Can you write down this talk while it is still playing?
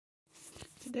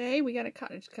Today we got a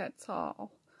Cottage Cutz haul.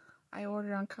 I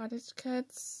ordered on Cottage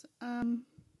Cutz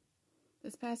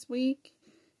this past week,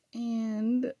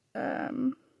 and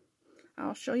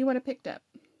I'll show you what I picked up.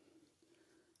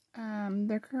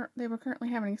 They were currently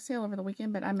having a sale over the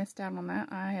weekend, but I missed out on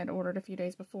that. I had ordered a few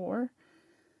days before.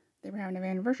 They were having an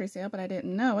anniversary sale, but I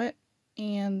didn't know it,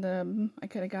 and I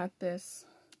could have got this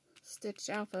stitched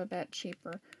alphabet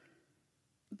cheaper.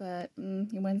 But you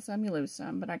win some, you lose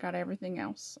some. But I got everything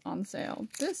else on sale.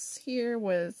 This here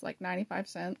was like 95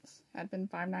 cents. Had been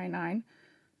 $5.99.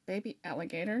 Baby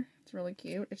alligator. It's really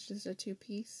cute. It's just a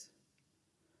 2-piece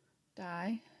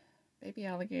die. Baby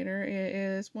alligator. It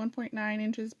is 1.9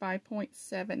 inches by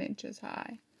 0.7 inches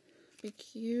high. Be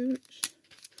cute.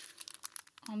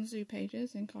 On zoo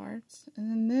pages and cards.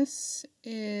 And then this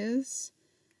is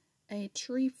a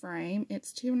tree frame.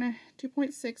 It's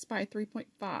 2.6 by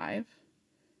 3.5.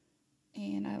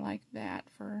 And I like that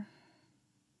for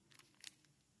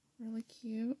really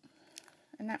cute.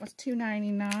 And that was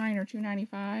 $2.99 or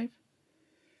 $2.95.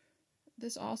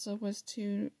 This also was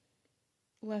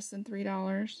less than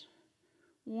 $3.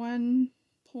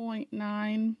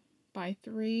 1.9 by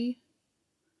 3.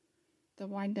 The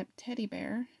wind-up teddy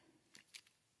bear.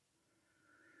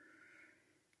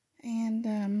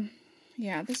 And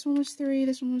yeah, this one was $3.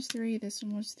 This one was $3. This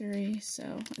one was $3.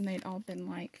 So, and they'd all been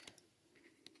like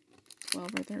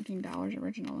 $12 or $13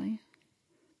 originally.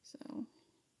 So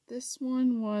this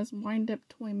one was wind up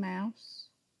toy mouse.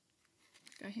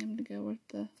 Got him to go with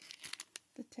the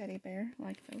teddy bear. I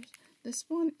like those. This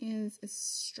one is a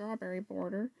strawberry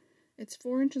border. It's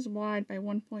 4 inches wide by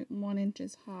 1.1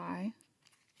 inches high.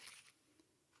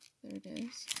 There it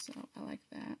is. So I like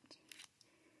that.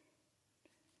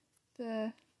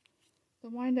 The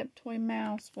wind up toy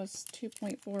mouse was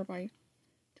 2.4 by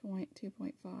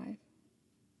 2.5.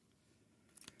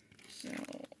 So,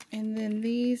 and then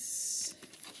these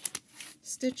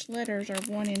stitch letters are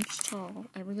 1 inch tall.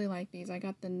 I really like these. I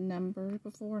got the number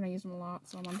before and I use them a lot,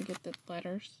 so I wanted to get the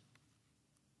letters.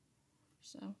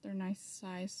 So they're nice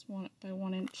size, 1 by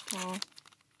 1 inch tall.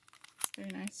 Very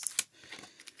nice.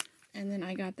 And then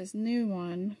I got this new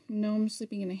one, Gnome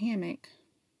Sleeping in a Hammock,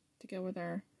 to go with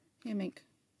our hammock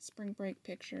spring break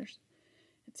pictures.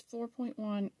 It's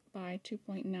 4.1 by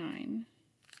 2.9.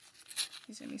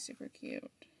 He's gonna be super cute.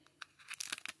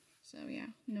 So yeah,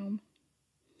 gnome.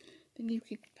 Then you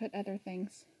could put other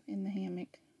things in the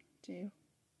hammock too,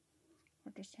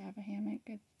 or just have a hammock.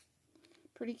 It's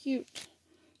pretty cute.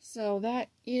 So that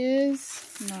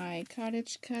is my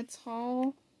Cottage Cutz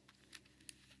haul,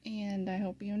 and I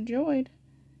hope you enjoyed.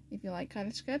 If you like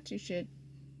Cottage Cutz, you should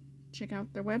check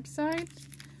out their website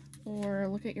or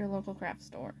look at your local craft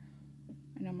store.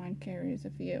 I know mine carries a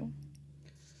few.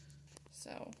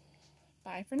 So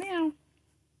bye for now.